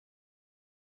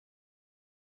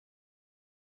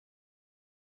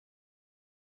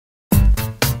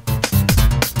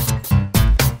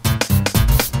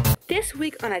This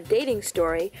week on A Dating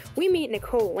Story, we meet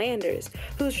Nicole Landers,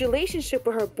 whose relationship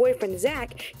with her boyfriend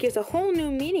Zach gives a whole new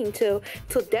meaning to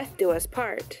Till Death Do Us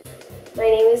Part. My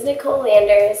name is Nicole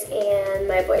Landers, and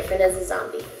my boyfriend is a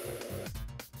zombie.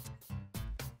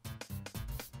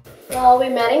 Well, we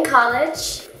met in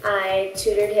college. I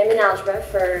tutored him in algebra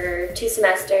for 2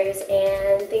 semesters,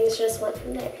 and things just went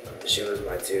from there. She was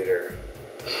my tutor.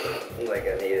 Like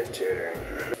I needed tutoring.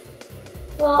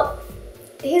 Well,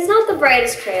 he's not the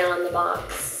brightest crayon in the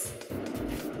box.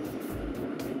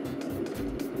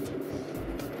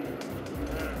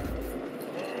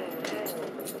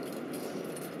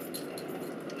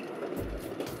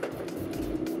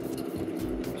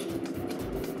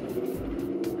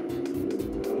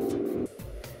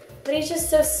 But he's just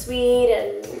so sweet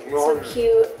and so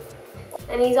cute,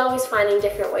 and he's always finding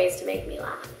different ways to make me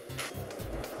laugh.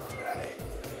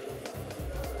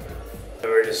 We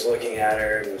were just looking at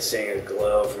her and seeing a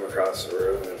glow from across the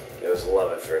room, and it was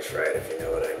love at first sight, if you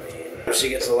know what I mean. She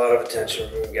gets a lot of attention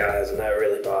from guys, and that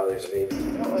really bothers me.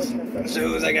 So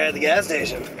who was that guy at the gas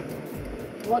station?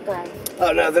 What guy?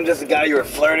 Oh, nothing, just the guy you were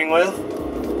flirting with?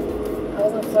 I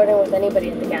wasn't flirting with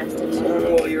anybody at the gas station.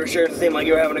 Well, you were sure to seem like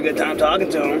you were having a good time talking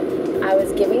to him. I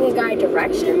was giving a guy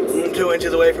directions. 2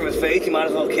 inches away from his face, you might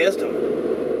as well have kissed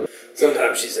him.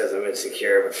 Sometimes she says I'm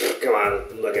insecure, but come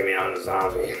on, look at me, I'm a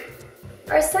zombie.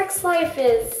 Our sex life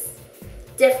is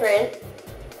different.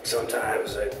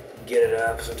 Sometimes I get it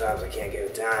up, sometimes I can't get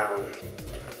it down.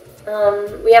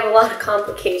 We have a lot of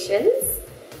complications.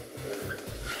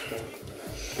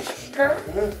 Huh?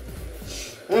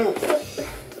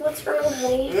 What's wrong,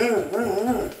 honey?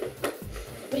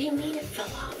 What do you mean it fell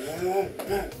off?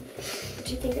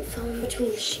 Do you think it fell in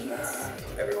between the sheets?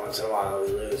 Every once in a while we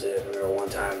lose it. I remember one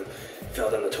time it fell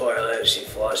down the toilet, she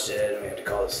flushed it, and we had to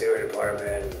call the sewer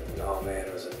department. Oh man,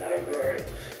 it was a nightmare.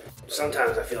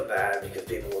 Sometimes I feel bad because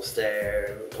people will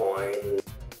stare and point.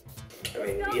 I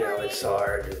mean, you know, it's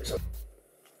hard.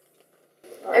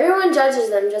 Everyone judges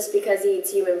them just because he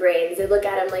eats human brains. They look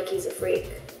at him like he's a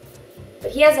freak.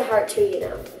 But he has a heart too, you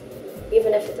know,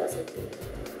 even if it doesn't beat.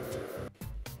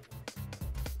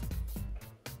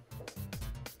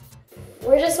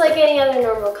 We're just like any other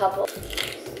normal couple.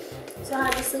 So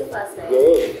how'd you sleep last night?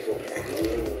 Good.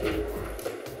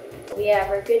 We have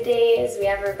our good days, we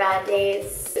have our bad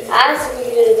days. Ask if we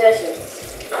can do the dishes.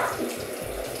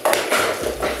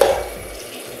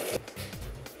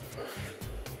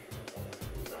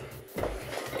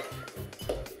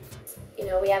 You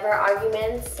know, we have our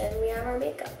arguments and we have our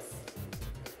makeups.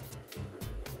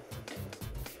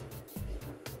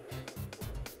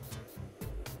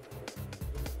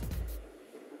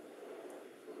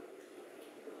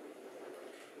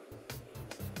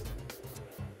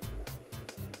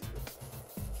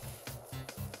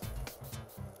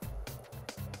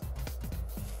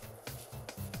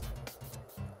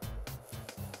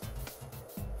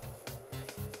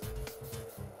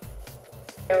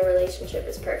 No relationship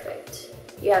is perfect.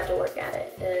 You have to work at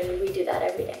it, and we do that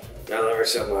every day. I love her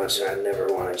so much, and I never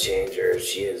want to change her.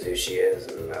 She is who she is,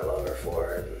 and I love her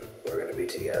for it. And we're going to be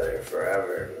together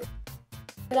forever.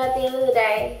 But at the end of the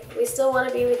day, we still want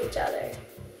to be with each other.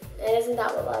 And isn't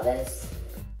that what love is?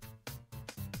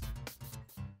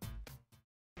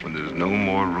 When there's no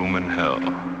more room in hell,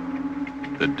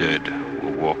 the dead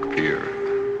will walk the earth.